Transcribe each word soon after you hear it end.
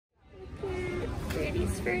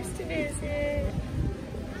Eddie's first visit.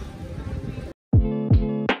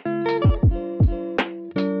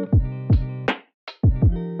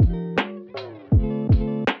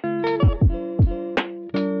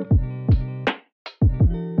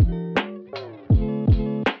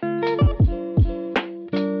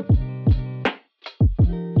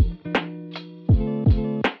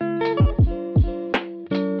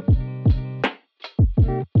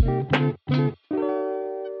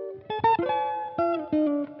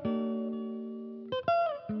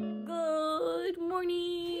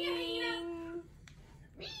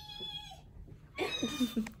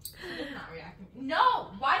 No!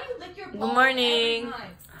 Why do you lick your balls? Good morning.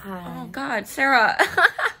 Hi. Oh God, Sarah.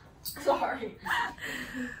 Sorry.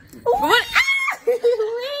 What? Lady!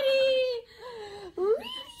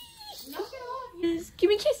 Knock it off. Yes. Give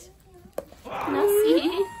me a kiss.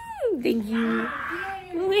 Merci. Thank you.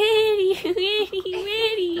 Ready,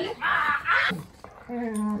 ready.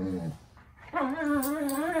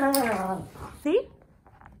 See?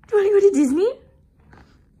 Do you want to go to Disney?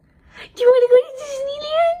 Do you want to go to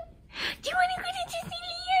Disneyland? Do you want to go to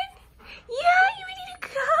Disneyland? Yeah, you ready to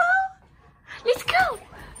go? Let's go.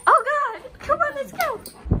 Oh God, come on, let's go.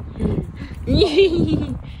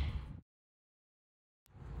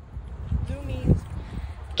 Zoomies.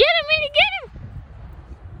 Get him, Eddie, get him.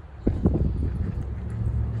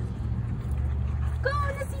 Go,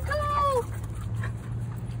 Missy, go.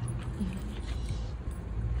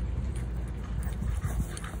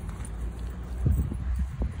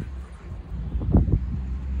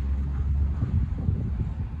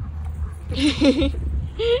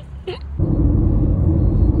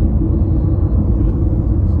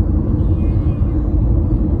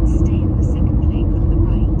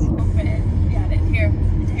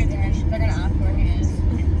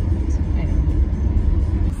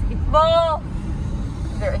 Well,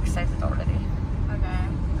 they're excited already. Okay.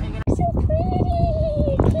 Are you So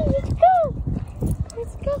pretty. Okay, let's go.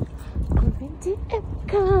 Let's go. Going to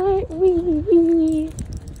Epcot.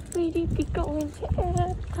 We did be going to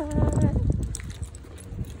Epcot.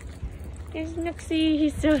 There's Nooksy.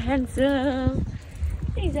 He's so handsome.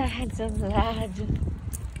 He's a handsome lad.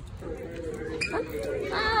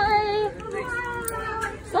 Hi.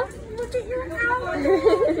 So, look at your house.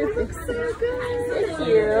 It looks so good. Thank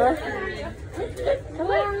you. Come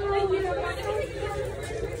on. Wait.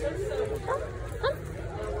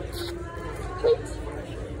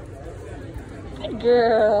 Good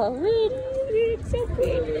girl. It's so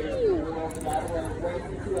pretty.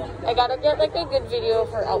 I gotta get like a good video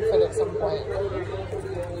of her outfit at some point.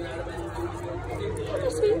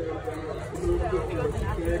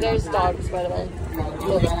 There's dogs, by the way.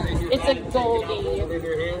 It's a Goldie. In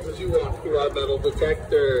your hands as you walk through our metal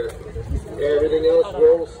detector. Everything else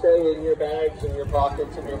will stay in your bags and your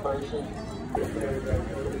pockets and your purses.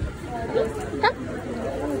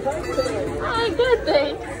 Hi, good,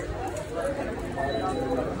 thanks.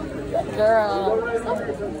 Good girl.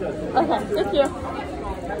 Okay, thank you.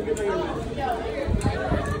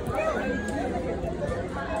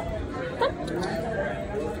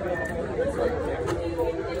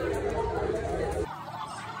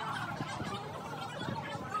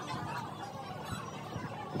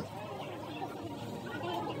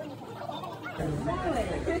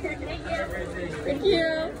 Thank you.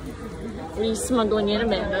 What are you smuggling in,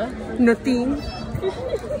 Amanda? Nothing.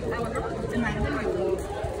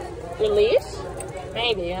 Release?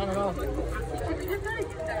 Maybe, I don't know.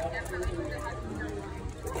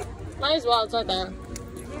 Might as well, it's right there.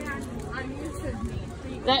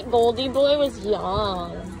 That Goldie boy was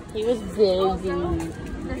young. He was baby.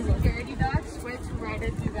 The security dog switched right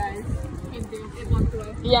as you guys came through. It walked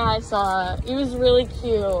away. Yeah, I saw it. He was really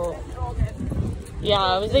cute.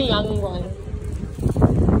 Yeah, it was a young one.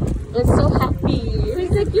 It's so happy.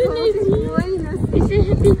 It's a good boy. It's a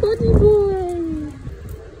happy Goldie boy.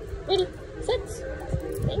 Ready, set.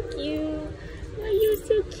 Thank you. Oh, you're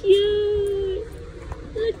so cute.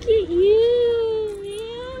 Look at you,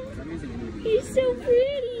 man. He's so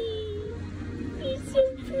pretty. He's so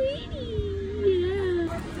pretty.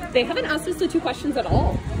 Yeah. They haven't asked us the 2 questions at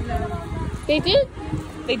all. They did?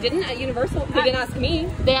 They didn't at Universal. They didn't ask me.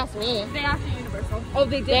 They asked me. They asked at Universal. Oh,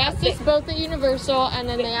 they did. They asked us both at Universal, and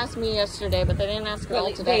then they asked me yesterday, but they didn't ask me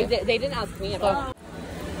all today. They didn't ask me at all.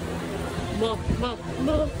 Mom.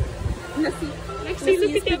 Nessie,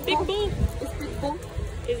 Look at that big boat. It's big boat.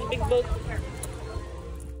 It's a big boat.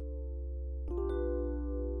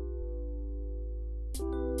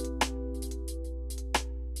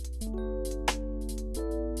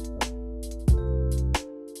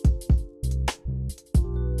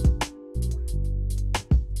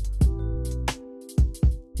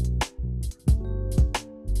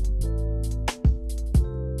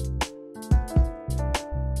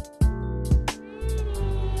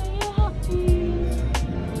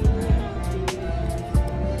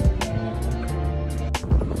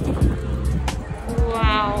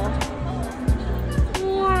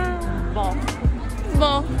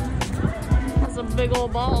 big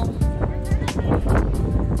old ball.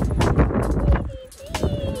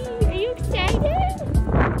 Are you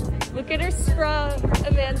excited? Look at her scrub,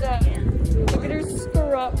 Amanda. Look at her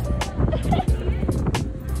scrub.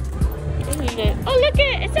 I need it. Oh, look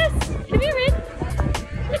it! It's us! Come here, Red.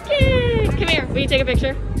 Look it! Come here. Will you take a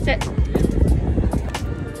picture? Sit.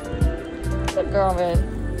 Good girl, Red.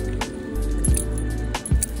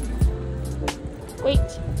 Wait.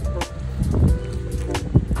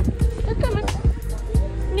 They're coming.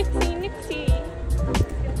 Nixie, Nixie.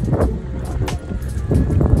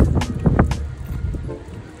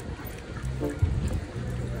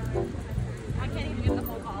 I can't even get the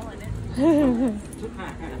whole ball in it.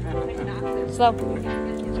 Slow.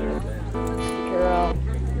 Girl.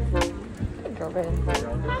 Good girl, baby.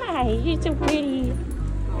 Hi, you're so pretty.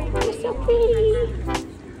 You're so pretty.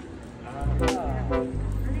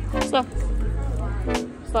 Slow.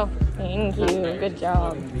 Slow. Thank you. Good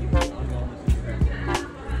job.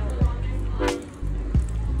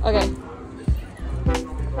 Okay.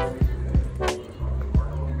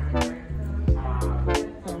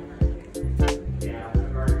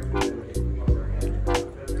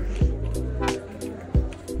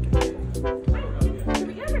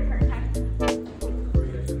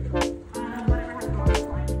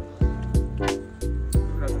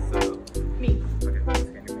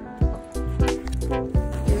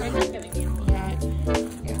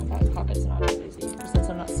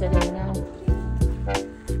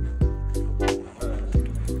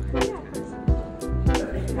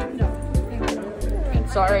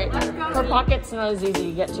 Sorry, her pocket's not as easy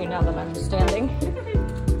to get to now that I'm standing.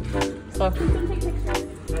 So, come.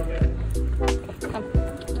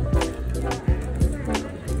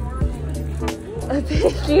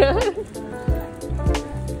 Thank you.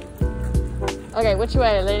 Okay, which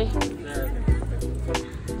way, lady? I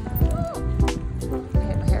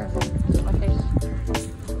hate my hair. My face.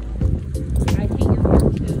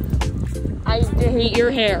 I hate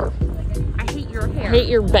your hair. Your hair. I hate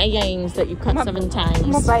your bangs that you cut 7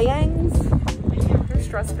 times. My bangs? Your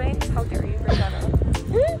stress bangs? How dare you bring that up?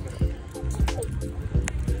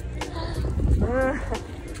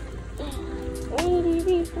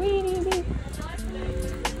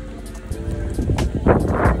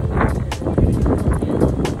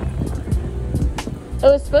 It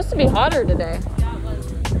was supposed to be hotter today.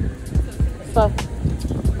 So,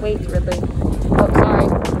 wait, Ridley. Oh, sorry.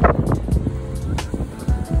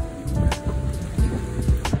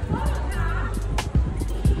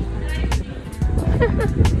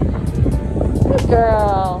 Good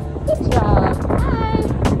girl. Good job. Hi.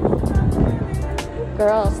 Good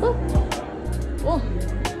girls. Look. Oh.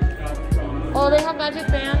 Oh, they have magic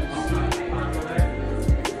bands.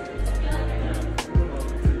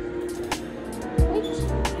 Wait.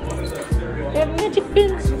 They have magic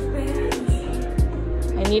bands.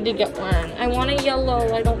 I need to get one. I want a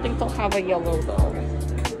yellow. I don't think they'll have a yellow though.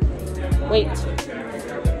 Wait.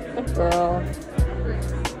 Good girl.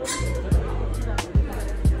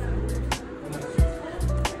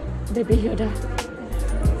 Baby Yoda.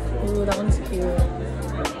 Ooh, that one's cute.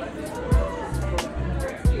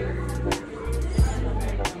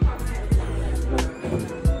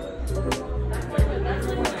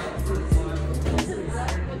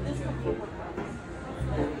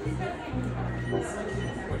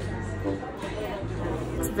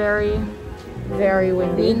 It's very, very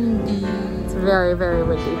windy. It's very, very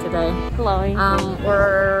windy today. Chloe.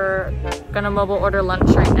 We're gonna mobile order lunch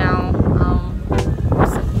right now.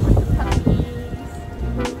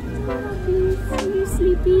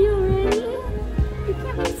 Sleepy already? You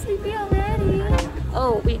can't be sleepy already.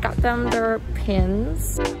 Oh, we got them their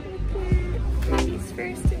pins. Baby's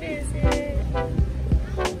first visit.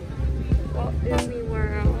 Walt Disney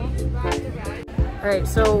World. Alright,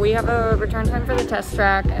 so we have a return time for the test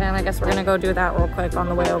track, and I guess we're gonna go do that real quick on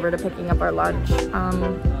the way over to picking up our lunch.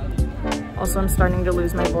 Also, I'm starting to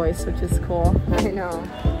lose my voice, which is cool. I know.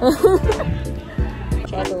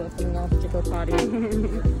 Trouble with enough to go potty,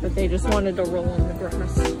 but they just wanted to roll in the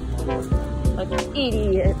grass like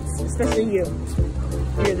idiots, especially you.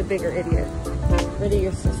 You're the bigger idiot. Rid of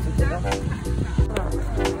your sister to death.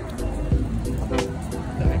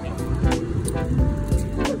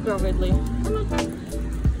 Good girl, Ridley. Come on.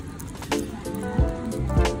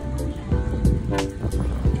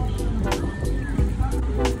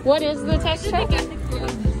 What is the test track?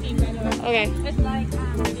 Okay. It's like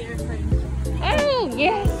Oh,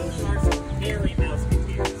 yes! Very mousy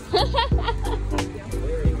tears.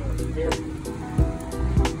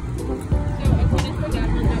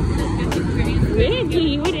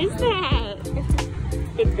 Randy, what is that?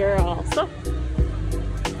 Good girl. So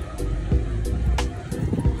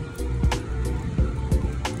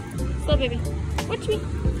baby. Watch me.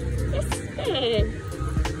 Yes, good.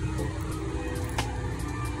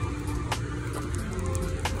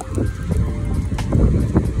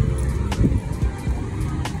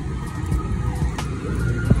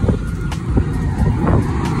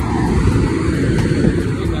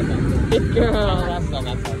 Good girl.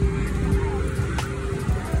 That's all.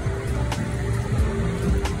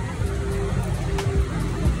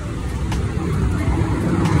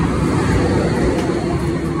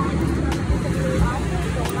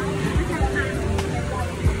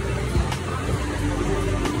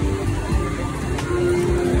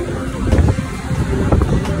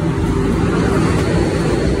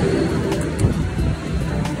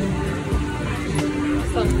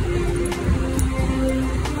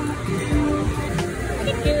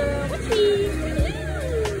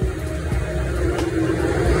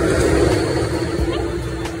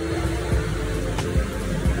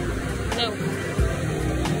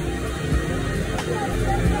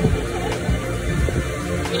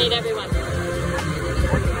 We need everyone.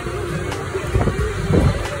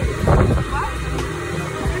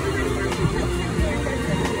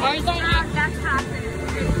 Ours on here. That's happening.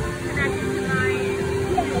 It's connected to my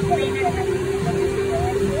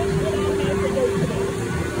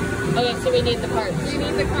Okay, so we need the cards. We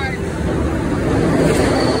need the cards.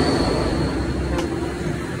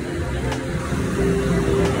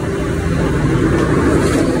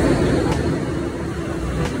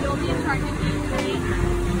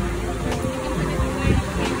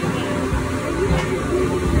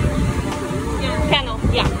 Kennel,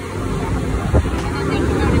 yeah.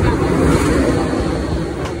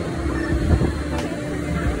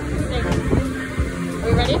 Are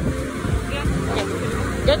we ready? Yeah. Okay.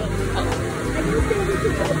 Good?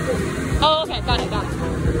 Oh, okay. Got it.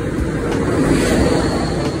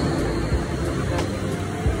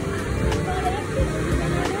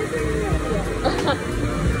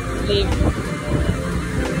 Leave.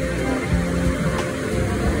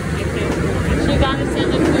 She got to send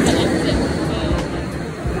us through the exit.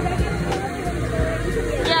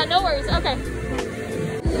 Yeah, no worries. Okay.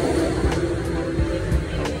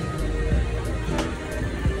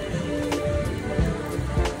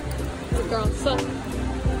 Good girl. So.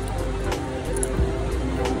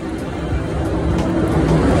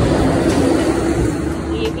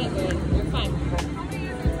 Leave it. You're fine.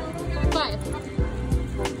 5.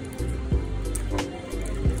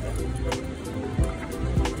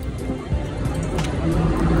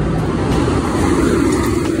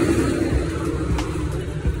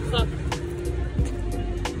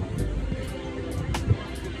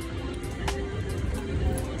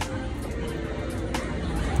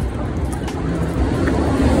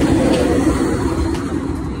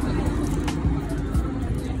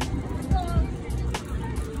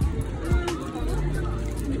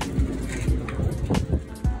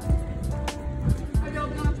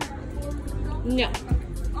 No.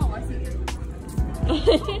 Oh, I see.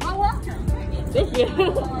 Oh, welcome. Thank you.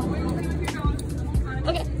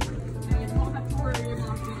 Okay.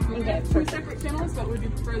 Okay. Two separate channels, but would you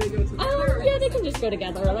prefer they go together? Yeah, they can just go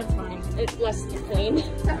together. That's fine. It's less to clean.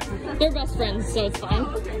 They're best friends, so it's fine.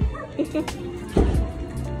 Okay.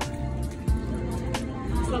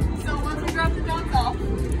 So once we drop the dogs off,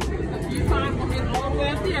 you find we'll get all the way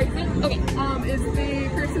up the exit. Okay. Is the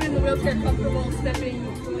person in the wheelchair comfortable stepping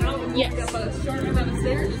out and Yes. up a short amount of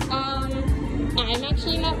stairs? I'm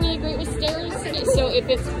actually not really great with stairs, so if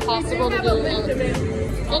it's possible to have do a lift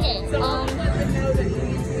available. Okay. So I'll let them know that you need to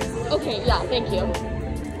use the lift. Okay. Yeah. Thank you.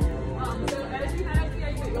 So as you head up the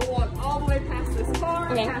exit, you'll walk all the way past this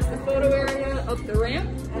car, Okay. past the photo area, up the ramp,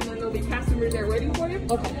 and then there'll be passengers there waiting for you.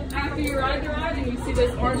 Okay. After you ride the ride and you see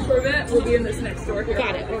this orange Corvette, we'll be in this next door here.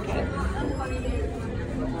 Got it. Okay.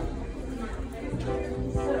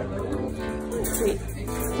 Sweet.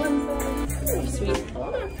 Sweet.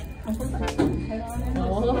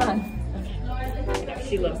 Hold on. Okay.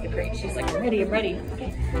 She loves the crate. She's like, I'm ready.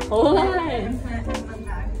 Okay. Hold on.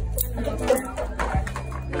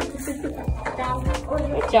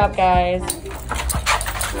 Good job, guys.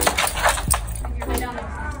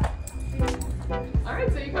 Alright,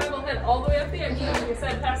 so you kind of will head all the way up the exit. Like you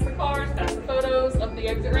said, past the cars, past the photos, up the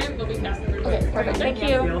exit ramp, there'll be passengers. Okay, perfect. Thank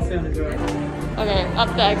you. Okay,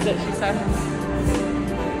 up the exit, she said.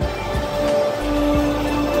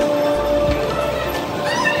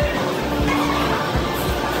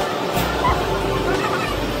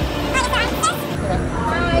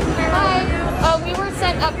 Hi. We were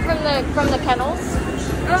sent up from the kennels.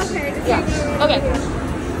 Okay. Yeah. Okay.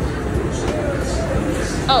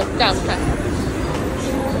 Oh, down. Okay.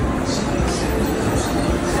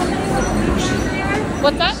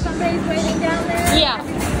 What's that? Somebody's waiting down there? Yeah.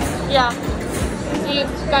 Yeah. Do you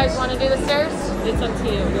guys want to do the stairs? It's up to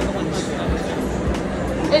you. You're the one who has to go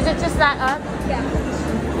upstairs. Is it just that up? Yeah.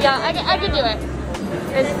 Yeah, I can do it.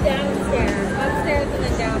 And then downstairs. Upstairs and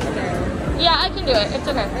then downstairs. Yeah, I can do it. It's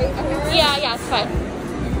okay. Are you sure? Yeah, it's fine.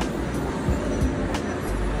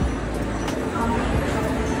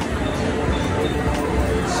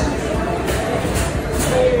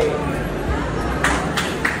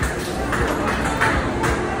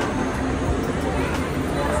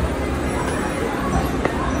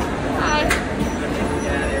 Hi.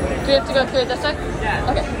 Do we have to go through it this way? Yeah.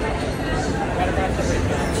 Okay.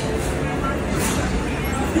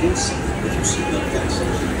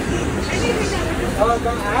 I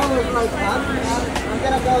was like, I'm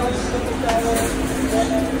gonna go and take a shower.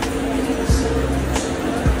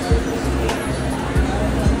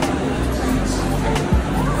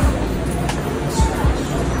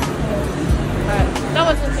 Alright, that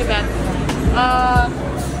wasn't too bad.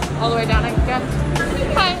 All the way down again.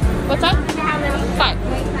 Hi. What's that? 5.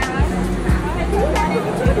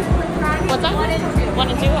 What's that? 1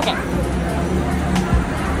 and 2? Okay.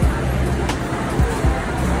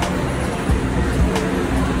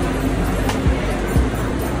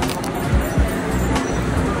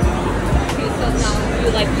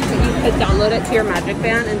 You could download it to your Magic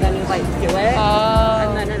Band and then you like do it,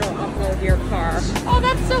 and then it'll upload your car. Oh,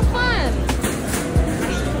 that's so fun.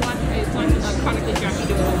 It's on Chronically Jackie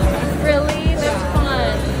do it all the time. Really? That's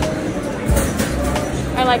fun.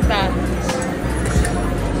 I like that.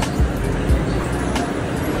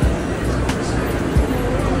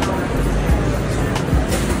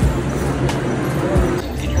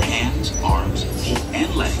 In your hands, arms, feet,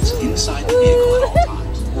 and legs inside the vehicle at all times.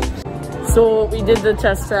 So we did the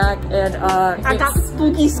test track and I got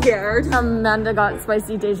spooky scared. Amanda got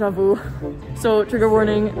spicy deja vu. So trigger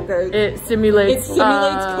warning, it simulates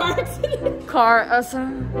car accident. car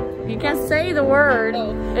accident. You can't say the word.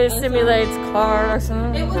 It simulates car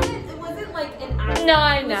accident. It wasn't like an accident. No,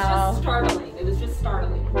 I It was know. just startling. It was just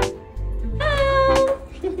startling. Hello.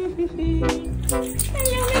 Hello,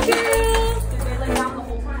 my girl. They lay down the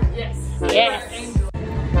whole time. Yes. Yes.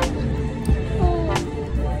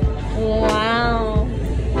 Wow.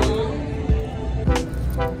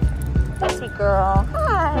 That's sweet girl.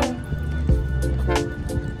 Hi.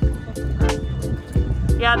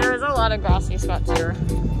 Yeah, there is a lot of grassy spots here.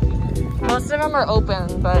 Most of them are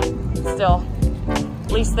open, but still,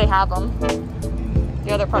 at least they have them.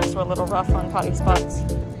 The other parts were a little rough on potty spots.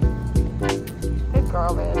 Good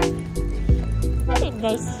girl, babe. Very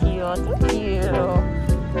nice you. Thank you.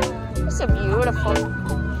 You're so beautiful.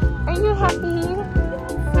 Are you happy?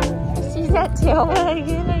 See that tail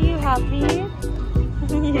wagging? Are you happy?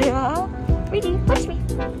 Yeah. Ready, push me.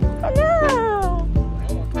 Hello.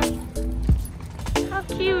 How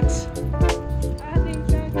cute. I think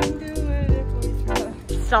I can do it if we try.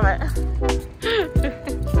 Stop it.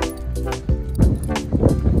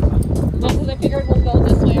 Well, because I figured we'll go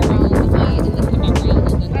this way around the way and then come back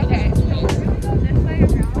around and then Okay, so we're gonna go this way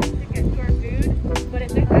around to get to our food, but if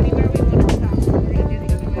there's anywhere we want to stop, we're gonna do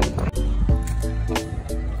the other way.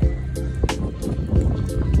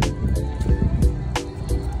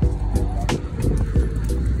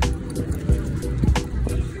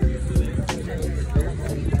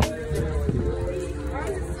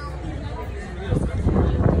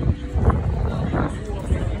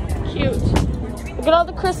 Cute. Look at all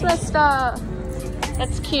the Christmas stuff.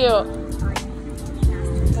 That's cute. Oh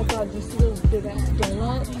my god, you see those big ass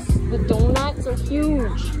donuts? The donuts are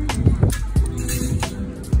huge.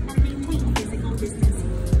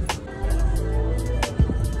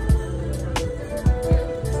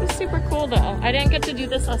 This is super cool though. I didn't get to do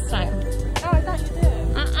this last time. Oh, I thought you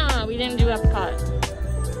did. We didn't do Epcot.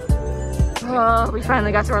 Oh, we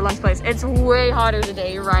finally got to our lunch place. It's way hotter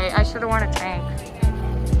today, you're right. I should have worn a tank.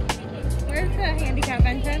 Where's the handicap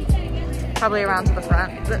entrance? Probably around to the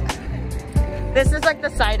front. This is like the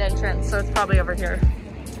side entrance, so it's probably over here.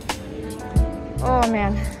 Oh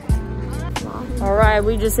man. All right,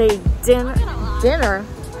 we just ate dinner. Dinner?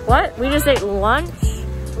 What? We just ate lunch.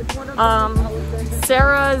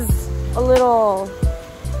 Sarah's a little,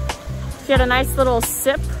 she had a nice little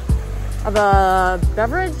sip of a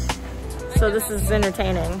beverage. So this is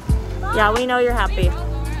entertaining. Yeah, we know you're happy.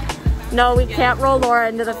 No, we can't roll Laura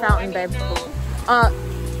into the fountain, babe.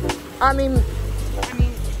 I mean,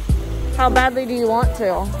 how badly do you want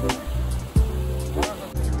to?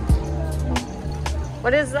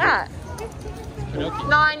 What is that? Pinocchio.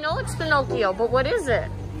 No, I know it's Pinocchio, but what is it?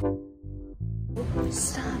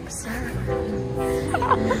 Stop, Sarah.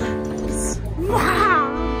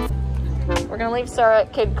 We're gonna leave Sarah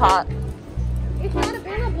at Kid Cot. It's not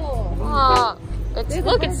available. Aw,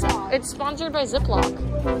 It's sponsored by Ziploc.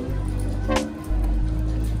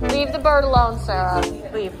 Leave the bird alone, Sarah.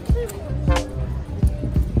 Leave.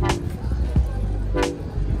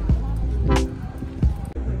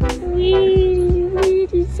 Wee,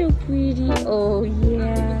 it's so pretty. Oh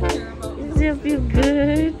yeah. Does it feel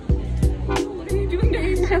good? What are you doing to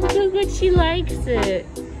her? I feel good. She likes it.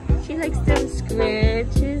 She likes them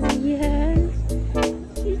scratches. Yes.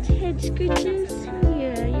 Cute head scratches.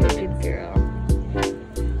 Yeah, you're a good girl.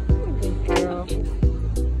 You're a good girl.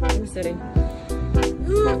 I'm sitting.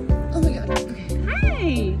 Oh my god. Okay.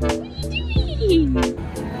 Hi. What are you doing?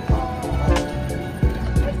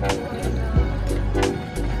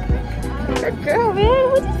 Good girl, man.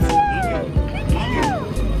 What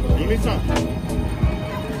is that?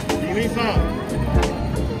 Good girl.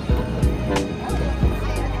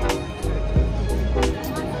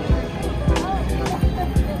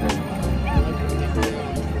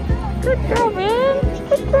 Good girl, man.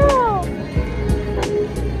 Good girl.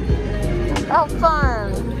 Have fun.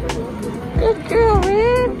 Good girl,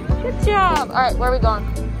 man. Good job. All right, where are we going?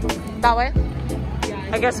 That way?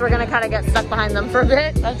 I guess we're gonna kind of get stuck behind them for a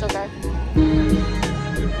bit. That's okay.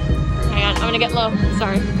 Hang on, I'm gonna get low.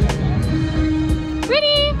 Sorry.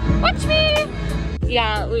 Pretty, watch me.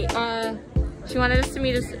 Yeah, she wanted us to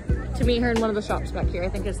meet her in one of the shops back here. I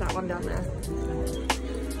think it's that one down there.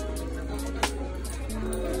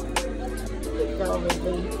 Go,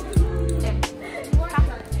 Ridley.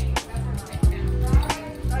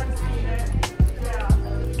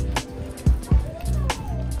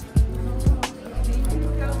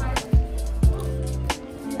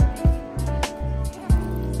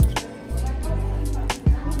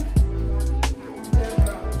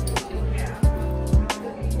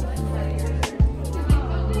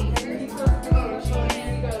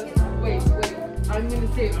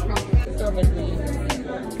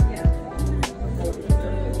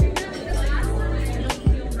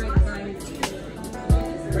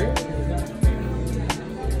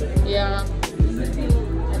 Yeah.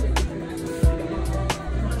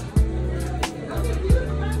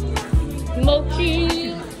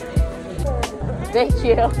 Mochi. Thank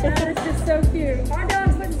you. This is so cute. Our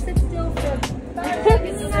dogs wouldn't sit still for 5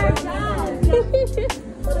 seconds in our time.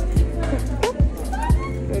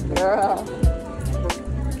 Good girl.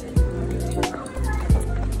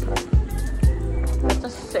 That's a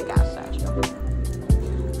sick ass statue.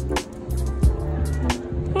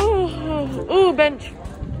 Ooh, bench.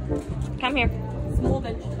 Come here. Small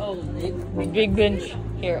bench. Oh, Big bench.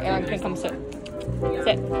 Here, Aaron can come sit.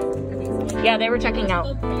 Sit. Yeah, they were checking out.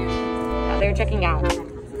 Yeah, they were checking out.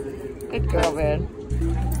 Good girl, man.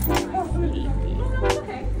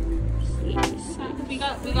 We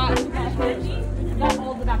got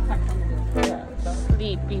all the backpacks.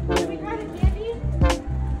 Sweet people.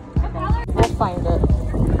 We'll find it.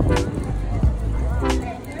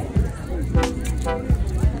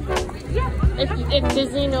 If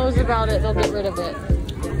Disney knows about it, they'll get rid of it.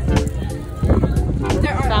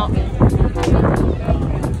 Fountain.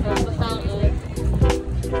 There's the fountain.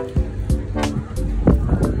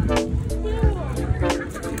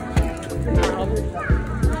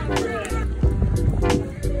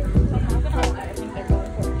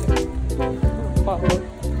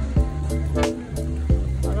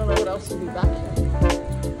 I don't know what else would be back here.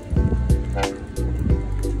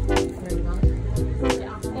 Maybe not.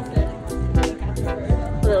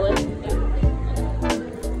 Really?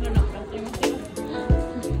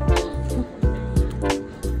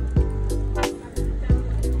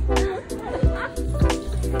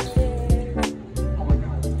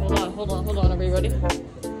 Hold on, are you ready?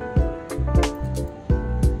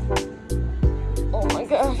 Oh my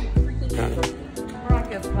god.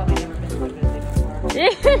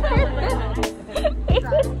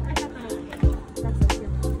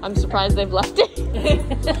 I'm surprised they've left it.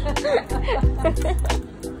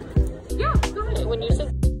 Yeah, go ahead. When you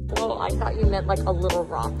said, well, I thought you meant like a little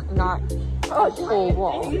rock, not a whole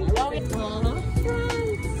wall.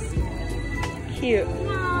 Cute.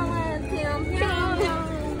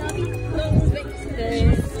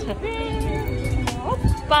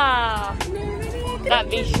 Oppa! That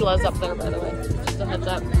Vishla's up there, by the way. Just a heads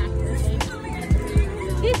up.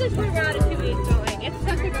 This is where Ratatouille's going. It's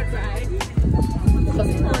such a good ride.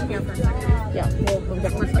 Yeah, we'll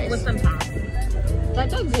get more space. With some pass. That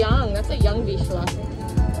dog's young. That's a young Vishla.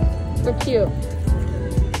 They're cute.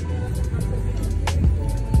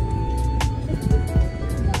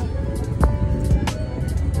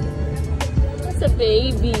 That's a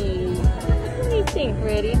baby. What do you think,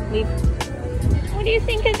 Reddy? What do you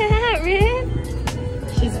think of that, Red?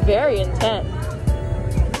 She's very intense.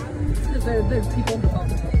 The people who help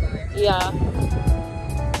us. Yeah.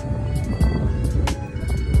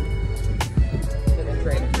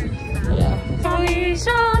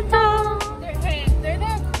 They're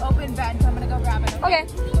the open bench. I'm gonna go grab it. Okay.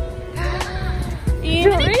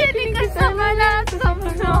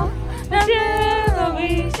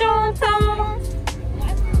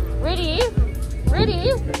 Ready? Ready?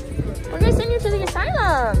 We're gonna send you to the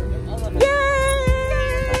asylum. Yay!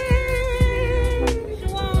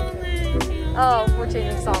 Oh, we're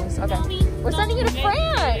changing songs. Okay. We're sending you to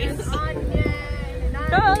France.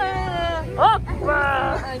 Oh,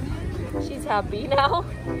 she's happy now.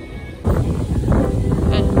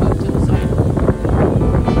 And move to the side.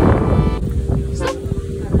 Stop.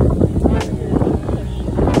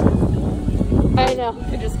 I know.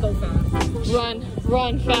 You just go fast.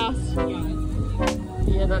 Run fast.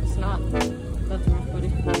 Yeah, that's rough, buddy.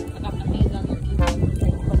 I got the hands on your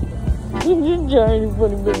You're trying to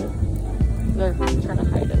put him in. They're trying to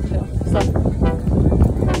hide it too. Stop.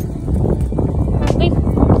 Leave.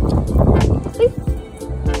 Leave.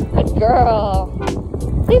 Good girl.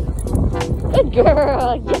 Leave. Good girl.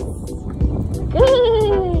 Yes.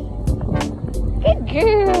 Good. Good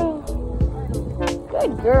girl.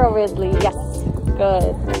 Good girl, Ridley. Yes.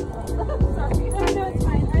 Good.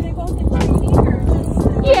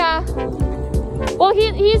 Yeah. Well,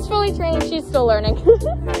 he's fully trained. She's still learning.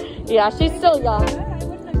 Yeah, she's still young.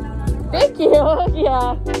 Thank you.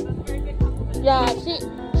 Yeah. Yeah,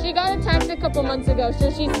 she got attacked a couple months ago, so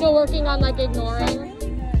she's still working on like ignoring.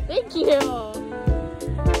 Thank you.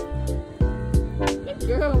 Good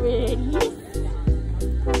girl, Ridley.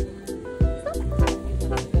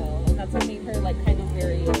 That's what made her like kind of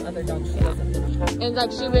very other dogs she doesn't. And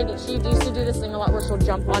like she used to do this thing a lot where she'll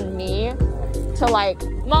jump on me to like,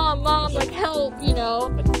 mom, like help, you know,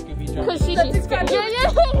 because she's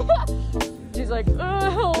like,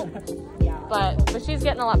 oh, but she's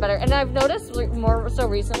getting a lot better. And I've noticed like, more so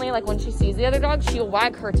recently, like when she sees the other dog, she'll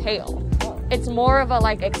wag her tail. It's more of a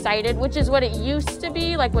like excited, which is what it used to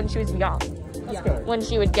be like when she was young. Yeah. When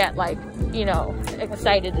she would get like, you know,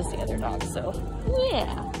 excited to see other dogs. So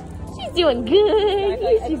yeah, she's doing good. Yeah, I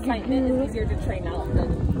feel like excitement is easier to train out than.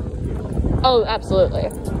 Oh, absolutely.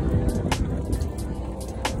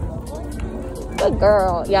 Good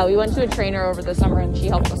girl. Yeah, we went to a trainer over the summer and she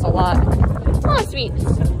helped us a lot. Oh, sweet.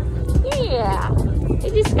 Yeah. You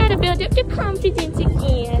just gotta build up your confidence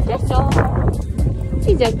again. That's all.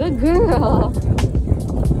 She's a good girl.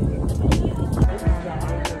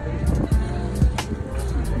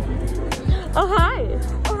 Oh, hi.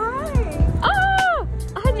 Oh, hi. Oh,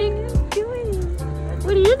 how are you doing?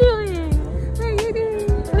 What are you doing? What are you doing?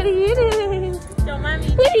 What are you doing? Don't mind me.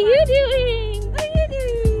 What are you doing? What are you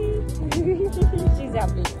doing? She's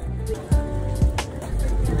happy.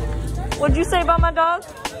 What'd you say about my dog?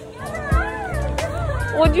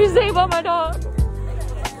 What'd you say about my dog?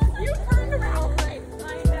 You turned around like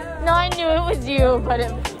I know. No, I knew it was you, but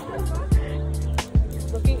it...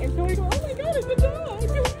 Looking and going, oh my god, it's a dog.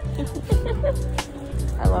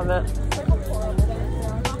 I love it.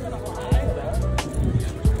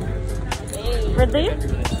 Ridley,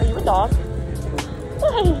 are you a dog?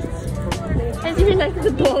 What? How do you like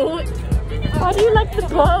the boat? How do you like the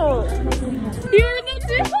boat? You're in the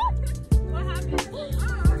too? What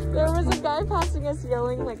happened? There was a guy passing us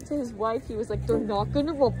yelling like to his wife. He was like, "They're not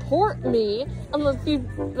gonna report me unless you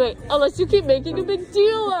keep making a big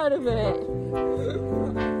deal out of it."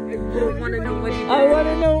 I want to know what you did. I want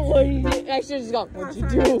to know what you did. I should have just gone, what'd you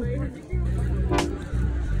do?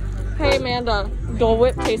 Hey Amanda, Dole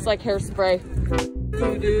Whip tastes like hairspray.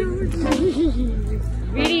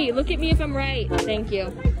 Reedy, look at me if I'm right. Thank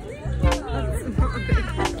you.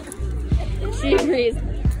 She agrees.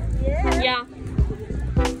 Yeah.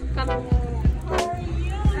 Come.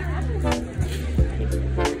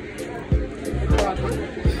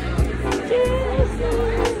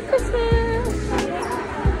 Christmas.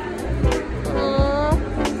 Aww.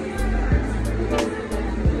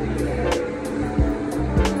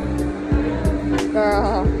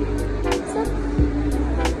 Girl.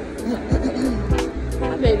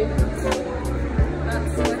 Hi, baby. That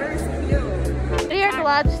sweater's cute. Here's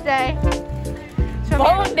Lodge Day.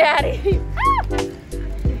 Bone Daddy.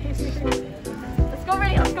 Let's go,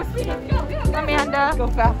 Ready. Let's go, sweetie. Go. Amanda. Go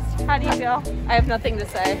fast. How do you feel? I have nothing to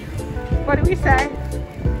say. What do we say?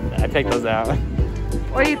 I take those out.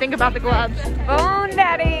 What do you think about the gloves? Bone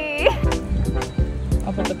Daddy.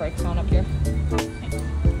 I'll put the brakes on up here.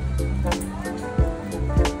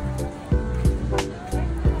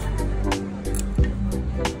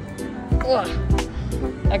 Ugh.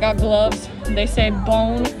 I got gloves. They say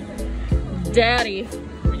Bone Daddy.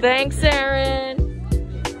 Thanks, Erin.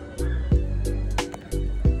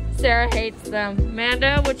 Sarah hates them.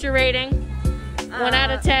 Amanda, what's your rating? 1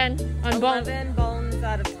 out of 10 on Bone. 11 bones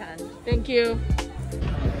out of 10. Thank you.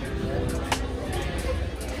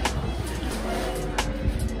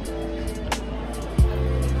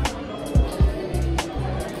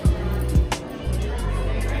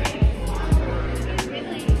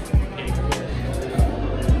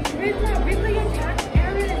 Ridley attacked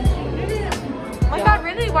Aaron. She hit him. Oh my God,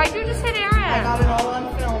 Ridley, why'd you just hit Aaron? I got it all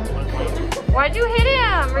on film. Why'd you hit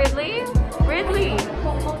him, Ridley? Ridley,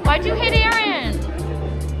 why'd you hit Aaron?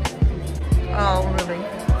 Oh, really?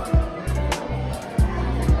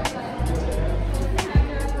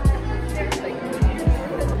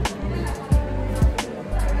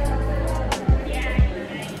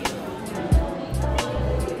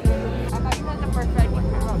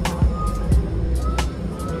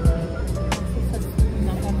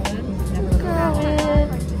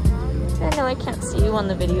 I can't see you on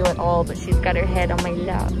the video at all, but she's got her head on my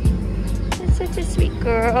lap. You're such a sweet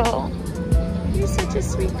girl. You're such a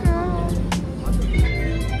sweet girl.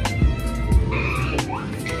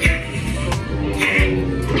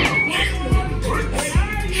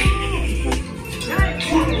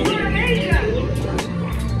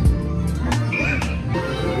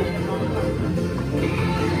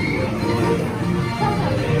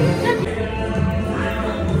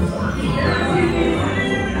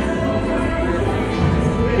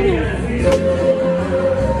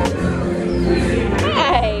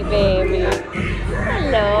 Hi, baby.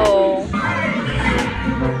 Hello.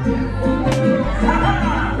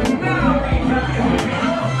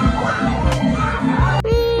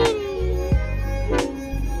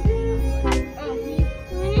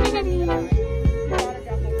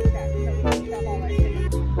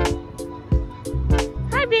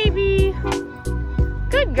 Hi, baby.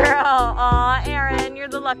 Good girl. Aw, Erin, you're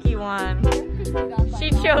the lucky one. She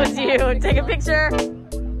chose you. Take a picture.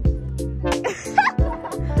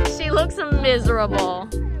 She looks miserable.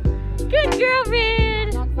 Good girl,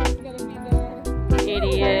 Rid.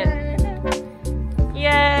 Idiot. Yay,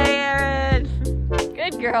 Erin.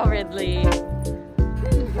 Good girl, Ridley.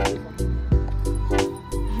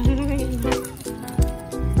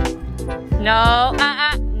 No,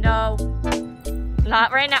 no.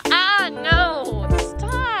 Not right now. No.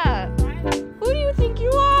 Stop. Who do you think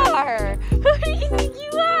you are? Who do you think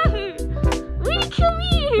you are? Rid, come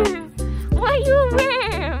here. Why are you a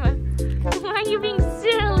worm? Why are you being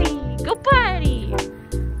silly? Go potty.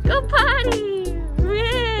 Go potty.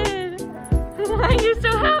 Rid. Why are you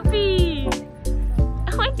so happy?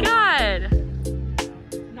 Oh my God.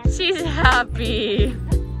 She's happy.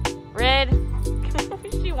 Rid.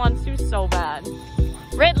 She wants you so bad.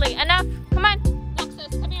 Ridley, enough. Come on.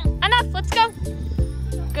 Come here. Enough. Let's go.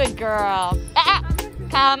 Good girl.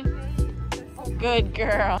 Come. Good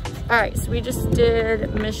girl. All right, so we just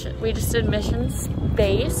did mission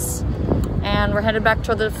space, and we're headed back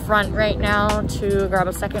to the front right now to grab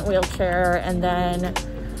a second wheelchair and then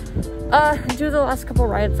do the last couple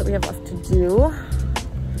rides that we have left to do.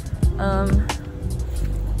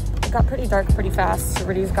 It got pretty dark pretty fast, so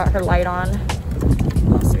Riddy's got her light on.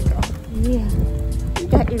 Oh, sweet girl. Yeah, you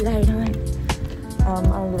got your light on. I'm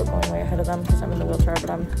a little going way ahead of them because I'm in the wheelchair, but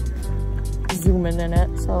I'm zooming in it,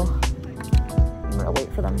 so I'm gonna wait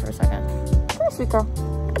for them for a second. Come on, sweet girl.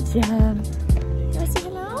 Good job. You wanna say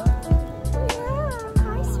hello? Yeah.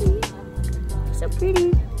 Hi, sweet. So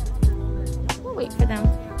pretty. We'll wait for them.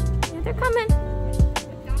 Yeah, they're coming.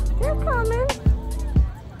 They're coming.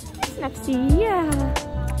 Snapsy, yeah.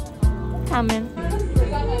 Coming.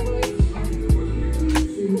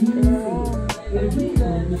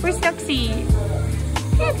 Where's Snapsy?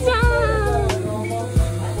 Good job.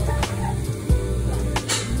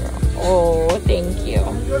 Oh, thank you.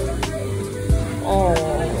 Oh.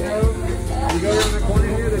 You go around the corner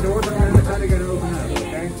here, the doors are kind of gonna open up,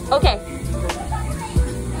 okay? Okay.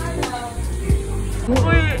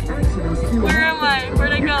 Wait, where am I?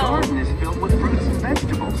 Where'd I go? The garden is filled with fruits and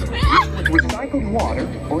vegetables, with recycled water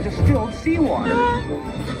or distilled seawater.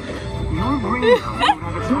 Your greenhouse will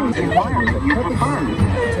have its own environment you prefer.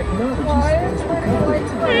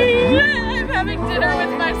 I'm having dinner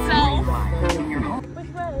with myself.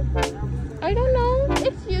 I don't know.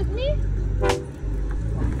 Excuse me?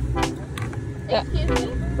 Yeah. Excuse me?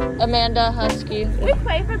 Amanda Husky. We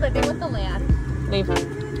play for living with the land. Leave.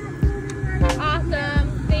 Awesome.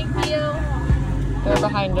 Thank you. They're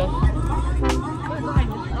behind us. Who's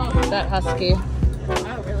behind us? Oh, That Husky.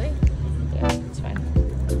 oh really? Yeah, it's fine.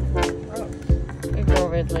 Good girl,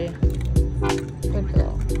 Ridley. Good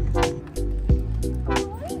girl.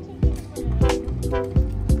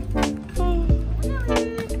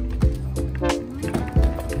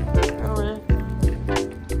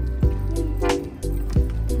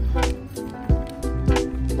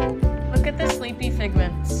 Look at the sleepy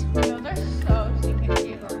figments.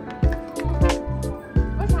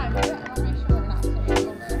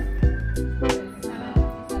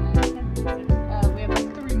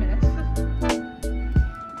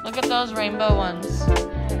 those rainbow ones. Oh,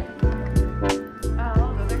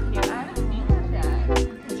 those are cute. I haven't seen those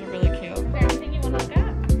yet. Those are really cute. Is there anything you want to look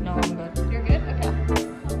at? No, I'm good. You're good?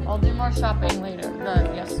 Okay. I'll do more shopping later.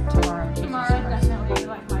 Yes, tomorrow. Jesus Tomorrow Christ. definitely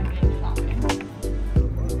like 5 days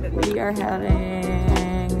shopping. We are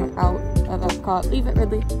heading out of Epcot. Leave it,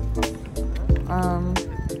 Ridley.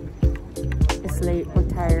 It's late. We're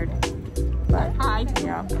tired. But Hi.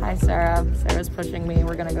 yeah. Hi, Sarah. Sarah's pushing me.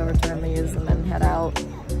 We're gonna go return these and then head out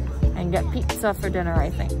and get pizza for dinner, I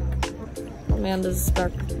think. Amanda's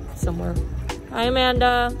stuck somewhere. Hi,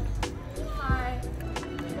 Amanda. Hi.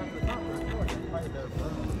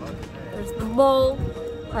 There's the bowl.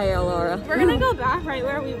 Hi, Laura. We're gonna go back right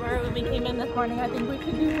where we were when we came in this morning. I think we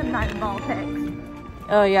could do some night ball pics.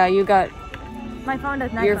 Oh yeah, you got My phone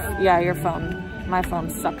does night ball. yeah, your phone. My phone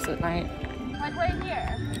sucks at night. Like right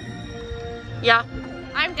here. Yeah.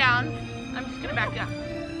 I'm down. I'm just gonna back down.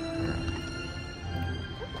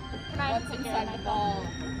 What's inside the ball?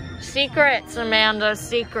 Secrets, Amanda.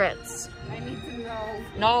 Secrets. I need to know.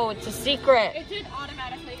 No, it's a secret. It did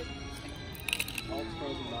automatically. All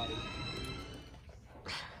frozen bodies.